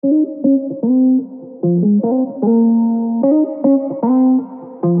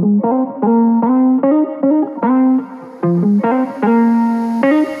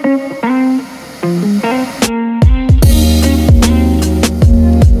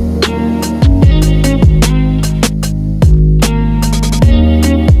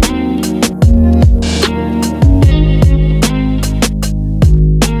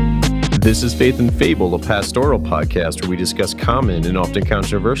This is Faith and Fable, a pastoral podcast where we discuss common and often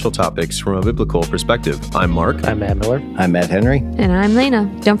controversial topics from a biblical perspective. I'm Mark. I'm Matt Miller. I'm Matt Henry. And I'm Lena.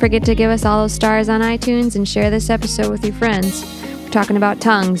 Don't forget to give us all those stars on iTunes and share this episode with your friends. We're talking about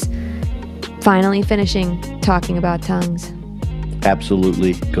tongues. Finally finishing talking about tongues.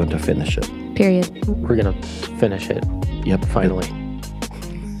 Absolutely going to finish it. Period. We're going to finish it. Yep. Finally.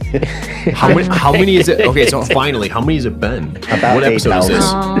 How many is it? Okay, so finally, how many has it been? About what episode is this?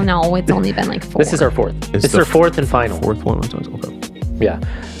 Oh, no, it's only been like 4. This is our fourth. It's our fourth and final. Fourth one. Okay. Yeah.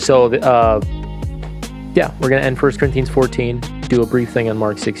 So, we're going to end 1 Corinthians 14, do a brief thing on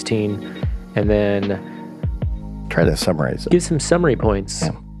Mark 16, and then try to summarize it. Give some summary points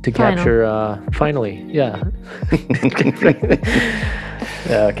to capture, finally. Yeah.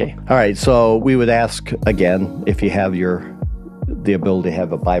 Okay. All right. So we would ask again, if you have the ability to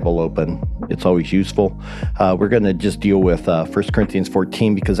have a Bible open, it's always useful. We're going to just deal with 1 Corinthians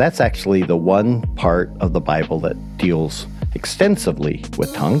 14 because that's actually the one part of the Bible that deals extensively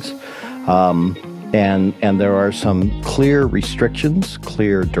with tongues. And there are some clear restrictions,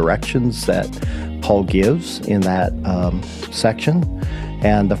 clear directions that Paul gives in that section.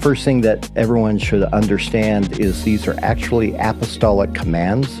 And the first thing that everyone should understand is these are actually apostolic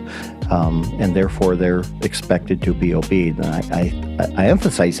commands, and therefore they're expected to be obeyed. And I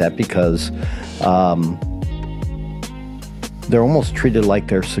emphasize that because they're almost treated like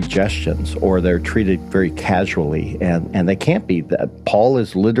they're suggestions, or they're treated very casually, and they can't be. That Paul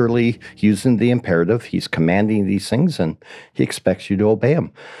is literally using the imperative. He's commanding these things, and he expects you to obey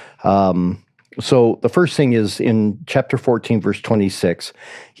them. So the first thing is in chapter 14, verse 26,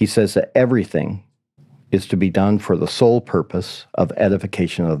 he says that everything is to be done for the sole purpose of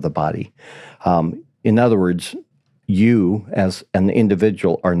edification of the body. In other words, you as an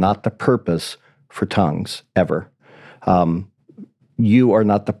individual are not the purpose for tongues ever. You are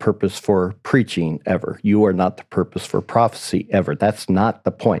not the purpose for preaching ever. You are not the purpose for prophecy ever. That's not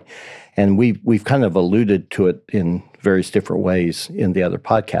the point. And we've kind of alluded to it in various different ways in the other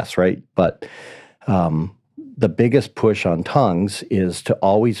podcasts, right? But the biggest push on tongues is to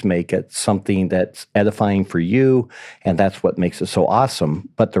always make it something that's edifying for you, and that's what makes it so awesome.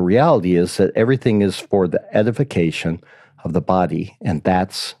 But the reality is that everything is for the edification of the body, and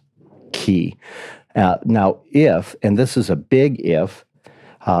that's key. Now, and this is a big if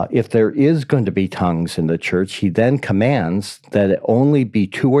there is going to be tongues in the church, he then commands that it only be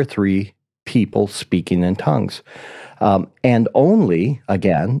 2 or 3 people speaking in tongues. And only,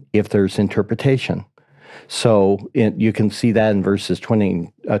 again, if there's interpretation. So you can see that in verses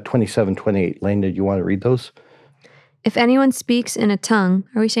 27, 28. Lane, did you want to read those? If anyone speaks in a tongue,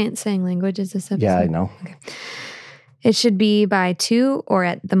 are we saying language? Is this episode? Yeah, I know. Okay. It should be by 2 or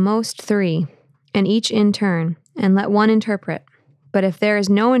at the most 3, and each in turn, and let one interpret. But if there is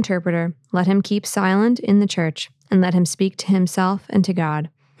no interpreter, let him keep silent in the church, and let him speak to himself and to God.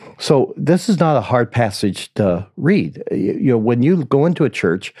 So this is not a hard passage to read. When you go into a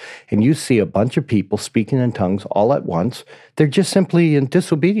church and you see a bunch of people speaking in tongues all at once, they're just simply in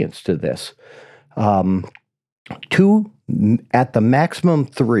disobedience to this. 2, at the maximum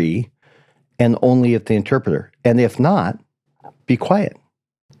 3, and only if the interpreter. And if not, be quiet.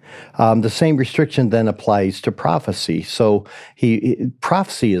 The same restriction then applies to prophecy. So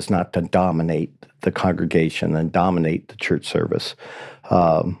prophecy is not to dominate the congregation and dominate the church service.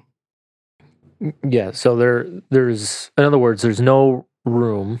 So there's, in other words, there's no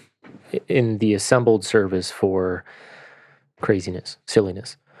room in the assembled service for craziness,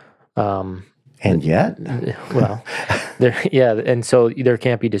 silliness. And yet? Well, and so there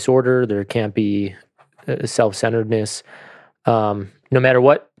can't be disorder, there can't be self-centeredness. No matter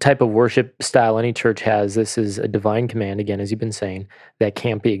what type of worship style any church has, this is a divine command, again, as you've been saying, that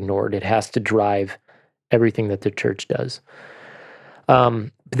can't be ignored. It has to drive everything that the church does.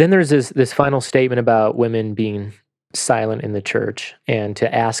 But then there's this final statement about women being silent in the church and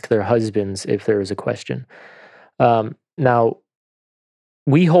to ask their husbands if there is a question. Now,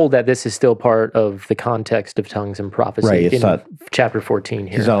 we hold that this is still part of the context of tongues and prophecy. Right, it's not chapter 14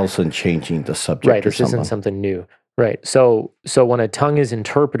 here. He's all of a sudden changing the subject. Right, this isn't something new. Right. So when a tongue is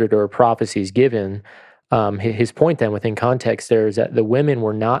interpreted or a prophecy is given, his point then within context there is that the women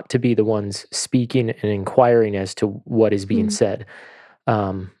were not to be the ones speaking and inquiring as to what is being said.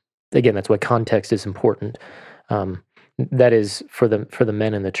 again, that's why context is important. That is for the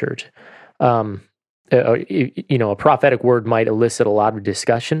men in the church. A prophetic word might elicit a lot of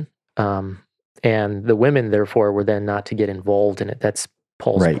discussion, and the women, therefore, were then not to get involved in it. That's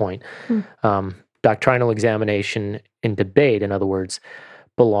Paul's point. Doctrinal examination and debate, in other words,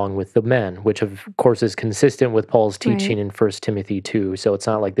 belong with the men, which of course is consistent with Paul's teaching in 1 Timothy 2. So it's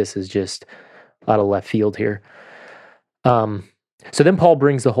not like this is just out of left field here. So then Paul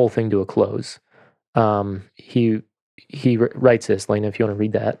brings the whole thing to a close. He writes this, Lena, if you want to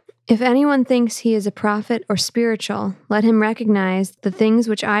read that. If anyone thinks he is a prophet or spiritual, let him recognize the things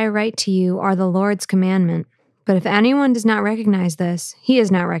which I write to you are the Lord's commandment. But if anyone does not recognize this, he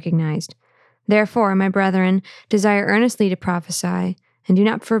is not recognized. Therefore, my brethren, desire earnestly to prophesy, and do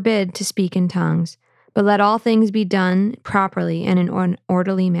not forbid to speak in tongues, but let all things be done properly and in an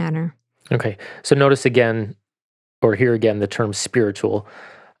orderly manner. Okay, so notice again, or hear again, the term spiritual,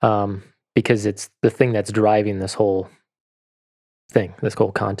 because it's the thing that's driving this whole thing, this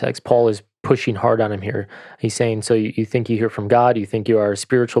whole context. Paul is pushing hard on him here. He's saying, so you think you hear from God, you think you are a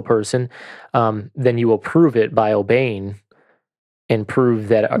spiritual person, then you will prove it by obeying and prove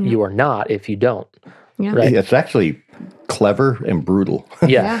that you are not if you don't. Yeah. Right? It's actually clever and brutal.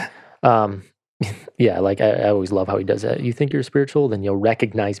 Yeah. Like I always love how he does that. You think you're spiritual, then you'll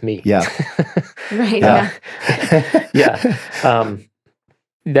recognize me. Yeah. Right. Yeah. Yeah.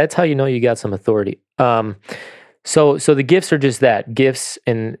 That's how you know you got some authority. So the gifts are just that, gifts,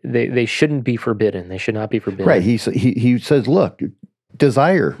 and they shouldn't be forbidden. They should not be forbidden. Right. He says, look,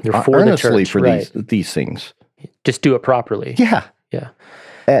 desire You're for earnestly the church, for these things. Just do it properly. Yeah. Yeah.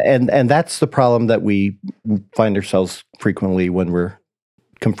 And that's the problem that we find ourselves frequently when we're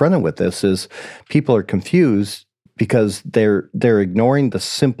confronted with this, is people are confused because they're ignoring the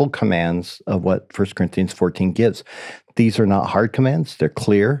simple commands of what 1 Corinthians 14 gives. These are not hard commands. They're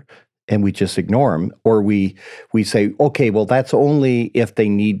clear, and we just ignore them. Or we say, okay, well, that's only if they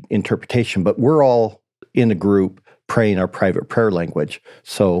need interpretation, but we're all in a group praying our private prayer language.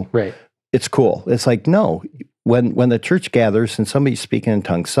 So it's cool. It's like, no, when the church gathers and somebody's speaking in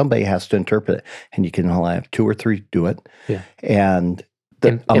tongues, somebody has to interpret it, and you can only have 2 or 3 do it. Yeah. And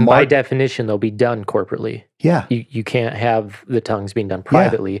by definition, they'll be done corporately. Yeah. You can't have the tongues being done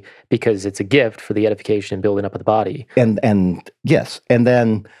privately because it's a gift for the edification and building up of the body. And yes. And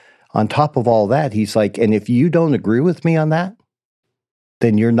then on top of all that, he's like, and if you don't agree with me on that,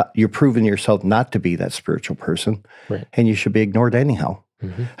 then you're proving yourself not to be that spiritual person. Right. And you should be ignored anyhow.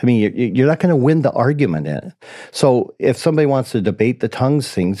 Mm-hmm. I mean, you're not going to win the argument in it. So if somebody wants to debate the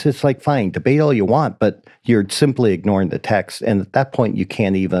tongues things, it's like, fine, debate all you want, but you're simply ignoring the text. And at that point, you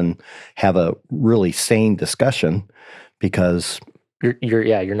can't even have a really sane discussion because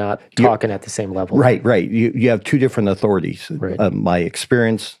you're not talking at the same level. Right. You have 2 different authorities, my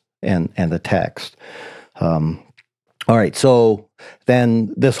experience and the text. All right. So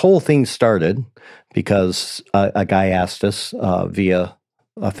then this whole thing started because a guy asked us via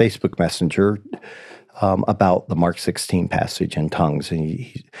a Facebook Messenger about the Mark 16 passage in tongues.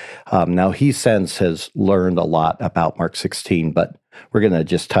 And now he since has learned a lot about Mark 16, but we're going to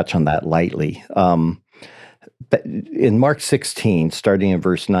just touch on that lightly. But in Mark 16, starting in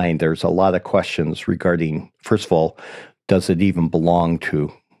verse 9, there's a lot of questions regarding, first of all, does it even belong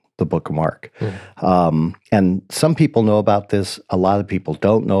to the book of Mark? And some people know about this. A lot of people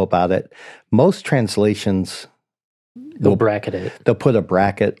don't know about it. Most translations, they'll bracket it. They'll put a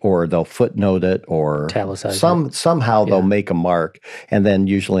bracket, or they'll footnote it, or somehow they'll make a mark. And then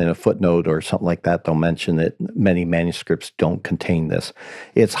usually in a footnote or something like that, they'll mention that many manuscripts don't contain this.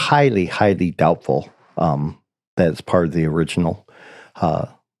 It's highly, highly doubtful that it's part of the original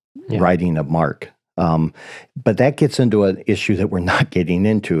writing of Mark. But that gets into an issue that we're not getting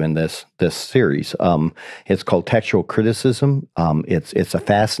into in this series. It's called textual criticism. It's a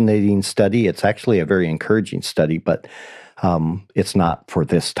fascinating study. It's actually a very encouraging study, but it's not for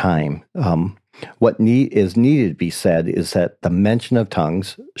this time. What is needed to be said is that the mention of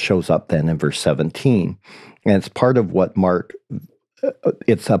tongues shows up then in verse 17, and it's part of what Mark.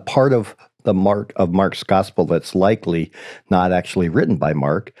 It's a part of the Mark's gospel that's likely not actually written by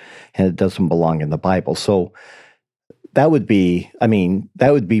Mark, and it doesn't belong in the Bible. So that would be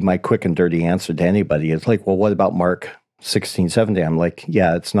my quick and dirty answer to anybody. It's like, well, what about Mark 16, 17? I'm like,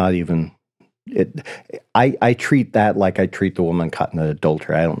 yeah, it's not even it. I treat that like I treat the woman caught in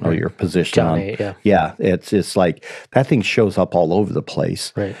adultery. I don't know your position John on 8, yeah. It's like that thing shows up all over the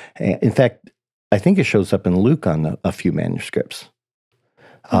place. Right. In fact, I think it shows up in Luke on a few manuscripts.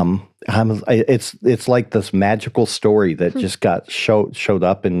 It's like this magical story that just got showed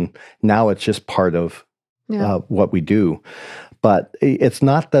up, and now it's just part of what we do. But it's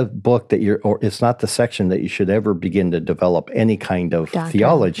not the book that or it's not the section that you should ever begin to develop any kind of Doctrine.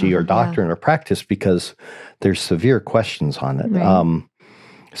 theology or Yeah. doctrine or practice, because there's severe questions on it. Right.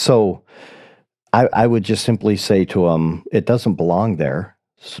 So I would just simply say to them, it doesn't belong there.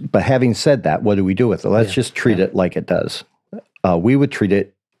 But having said that, what do we do with it? Let's just treat it like it does. We would treat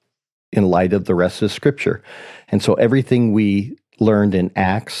it in light of the rest of Scripture. And so everything we learned in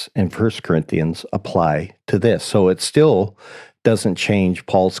Acts and 1 Corinthians apply to this. So it still doesn't change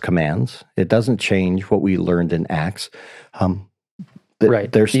Paul's commands. It doesn't change what we learned in Acts.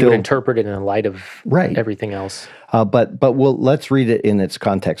 Right. They're You still would interpret it in light of right. everything else. But let's read it in its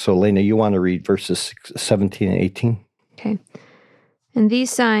context. So Elena, you want to read verses 17 and 18? Okay. And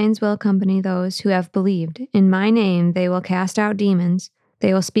these signs will accompany those who have believed. In my name they will cast out demons.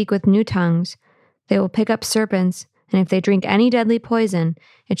 They will speak with new tongues. They will pick up serpents. And if they drink any deadly poison,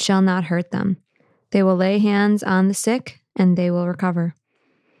 it shall not hurt them. They will lay hands on the sick, and they will recover.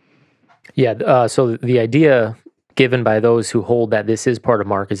 Yeah. So the idea given by those who hold that this is part of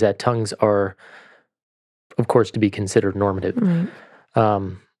Mark is that tongues are, of course, to be considered normative.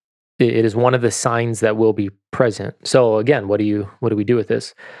 Right. It is one of the signs that will be present. So again, what do we do with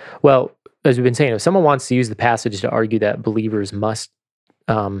this? Well, as we've been saying, if someone wants to use the passage to argue that believers must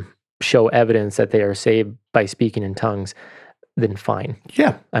show evidence that they are saved by speaking in tongues, then fine.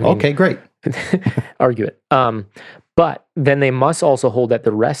 Yeah. I mean, okay, great. argue it. But then they must also hold that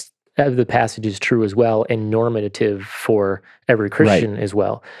the rest of the passage is true as well and normative for every Christian as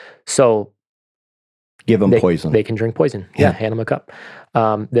well. So give them poison. They can drink poison. Yeah, hand them a cup.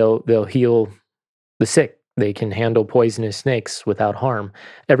 They'll heal the sick. They can handle poisonous snakes without harm.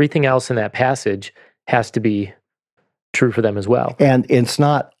 Everything else in that passage has to be true for them as well. And it's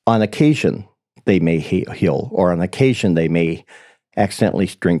not on occasion they may heal, or on occasion they may accidentally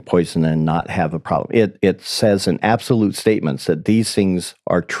drink poison and not have a problem. It says in absolute statements that these things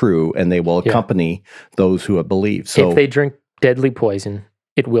are true and they will accompany those who have believed. So if they drink deadly poison,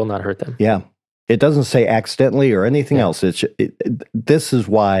 it will not hurt them. Yeah. It doesn't say accidentally or anything else. This is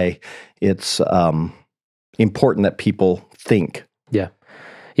why it's important that people think. Yeah.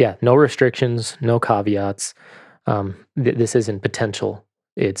 Yeah. No restrictions, no caveats. This isn't potential.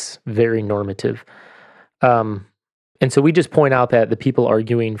 It's very normative. And so we just point out that the people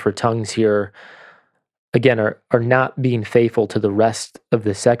arguing for tongues here, again, are not being faithful to the rest of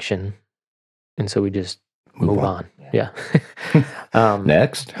the section. And so we just move on. Yeah.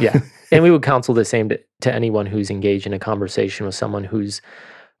 Next. Yeah. And we would counsel the same to anyone who's engaged in a conversation with someone who's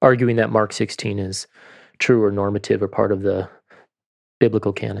arguing that Mark 16 is true or normative or part of the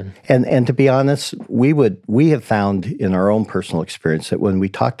biblical canon. And to be honest, we have found in our own personal experience that when we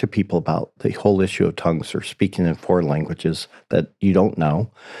talk to people about the whole issue of tongues or speaking in foreign languages that you don't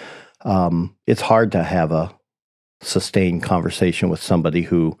know, it's hard to have a sustained conversation with somebody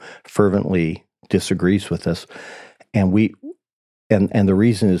who fervently disagrees with us. And the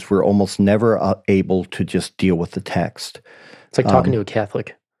reason is we're almost never able to just deal with the text. It's like talking to a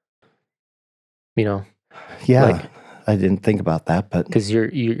Catholic, Yeah. Like, I didn't think about that, but because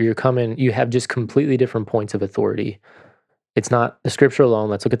you're coming, you have just completely different points of authority. It's not the Scripture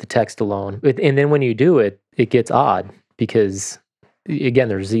alone. Let's look at the text alone. And then when you do it, it gets odd because, again,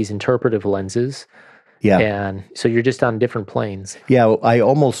 there's these interpretive lenses. Yeah. And so you're just on different planes. Yeah, I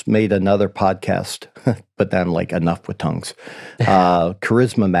almost made another podcast, but then enough with tongues.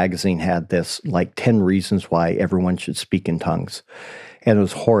 Charisma Magazine had this 10 reasons why everyone should speak in tongues. And it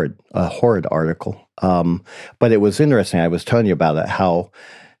was a horrid article. But it was interesting. I was telling you about it, how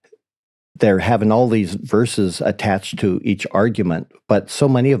they're having all these verses attached to each argument, but so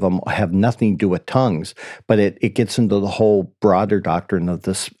many of them have nothing to do with tongues, but it gets into the whole broader doctrine of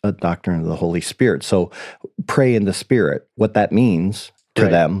this doctrine of the Holy Spirit. So pray in the Spirit, what that means to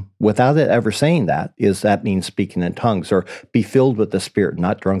them, without it ever saying that means speaking in tongues, or be filled with the Spirit,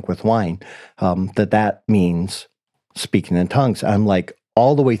 not drunk with wine, that means speaking in tongues. I'm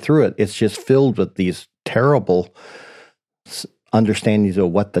all the way through it, it's just filled with these terrible understandings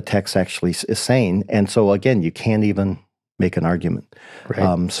of what the text actually is saying. And so again, you can't even make an argument.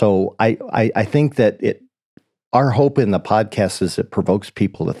 Right. So I think that our hope in the podcast is it provokes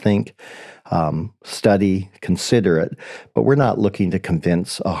people to think, study, consider it, but we're not looking to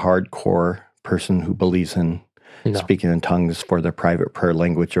convince a hardcore person who believes in speaking in tongues for their private prayer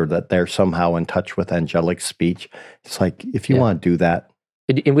language, or that they're somehow in touch with angelic speech. It's if you want to do that.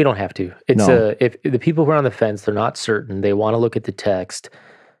 And we don't have to. It's if the people who are on the fence, they're not certain, they want to look at the text,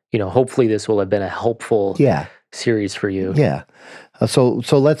 hopefully this will have been a helpful series for you. Yeah. So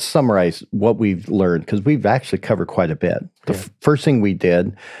let's summarize what we've learned, because we've actually covered quite a bit. The first thing we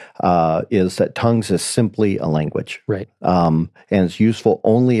did is that tongues is simply a language. Right. And it's useful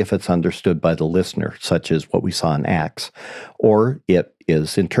only if it's understood by the listener, such as what we saw in Acts, or it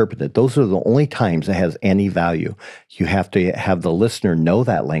is interpreted. Those are the only times it has any value. You have to have the listener know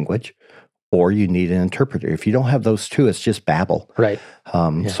that language, or you need an interpreter. If you don't have those two, it's just babble. Right.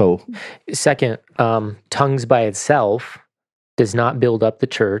 So, second, tongues by itself does not build up the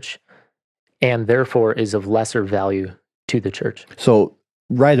church, and therefore is of lesser value to the church. So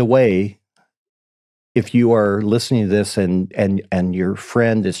right away, if you are listening to this and your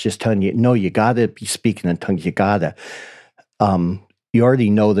friend is just telling you, no, you got to be speaking in tongues, you got to, you already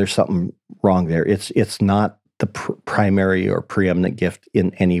know there's something wrong there. It's not the primary or preeminent gift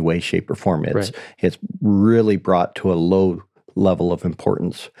in any way, shape, or form. It's really brought to a low level of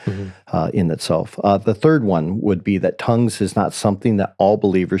importance in itself. The third one would be that tongues is not something that all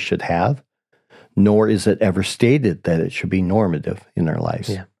believers should have, nor is it ever stated that it should be normative in their lives.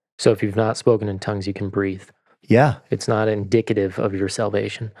 Yeah. So if you've not spoken in tongues, you can breathe. Yeah. It's not indicative of your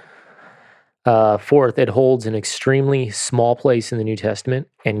salvation. Fourth, it holds an extremely small place in the New Testament,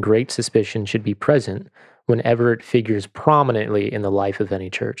 and great suspicion should be present whenever it figures prominently in the life of any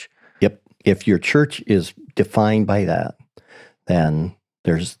church. Yep. If your church is defined by that, then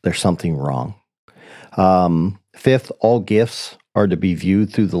there's something wrong. Fifth, all gifts are to be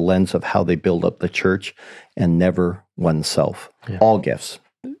viewed through the lens of how they build up the church and never oneself. Yeah. All gifts.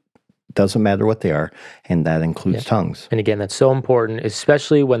 Doesn't matter what they are, and that includes tongues. And again, that's so important,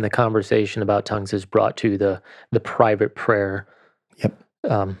 especially when the conversation about tongues is brought to the private prayer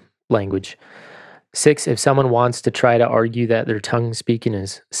language. 6, if someone wants to try to argue that their tongue speaking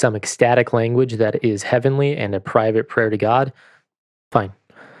is some ecstatic language that is heavenly and a private prayer to God, fine.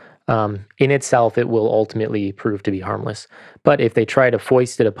 In itself, it will ultimately prove to be harmless. But if they try to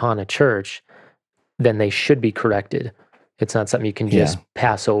foist it upon a church, then they should be corrected. It's not something you can just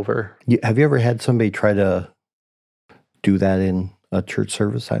pass over. Have you ever had somebody try to do that in a church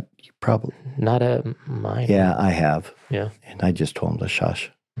service? Probably. Not at mine. Yeah, I have. Yeah. And I just told them to shush.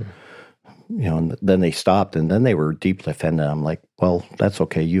 And then they stopped, and then they were deeply offended. I'm like, well, that's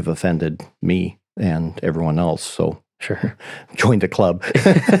okay. You've offended me and everyone else, so sure, join the club.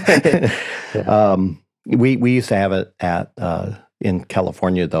 We used to have it at in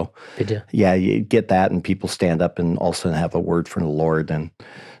California, though. Did you? Yeah, you get that, and people stand up and all of a sudden have a word from the Lord, and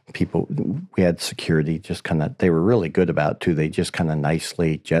we had security just kind of, they were really good about it, too. They just kind of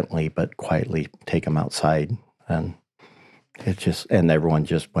nicely, gently, but quietly take them outside, and and everyone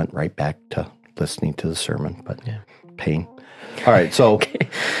just went right back to listening to the sermon, but pain. All right, so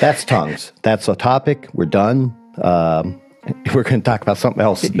that's tongues. That's a topic. We're done. We're going to talk about something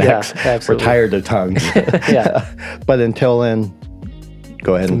else next. Yeah, absolutely. We're tired of tongues. But until then,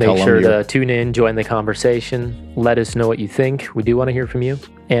 go ahead and make tell them. Make sure to tune in, join the conversation. Let us know what you think. We do want to hear from you.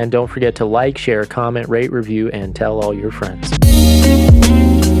 And don't forget to like, share, comment, rate, review, and tell all your friends.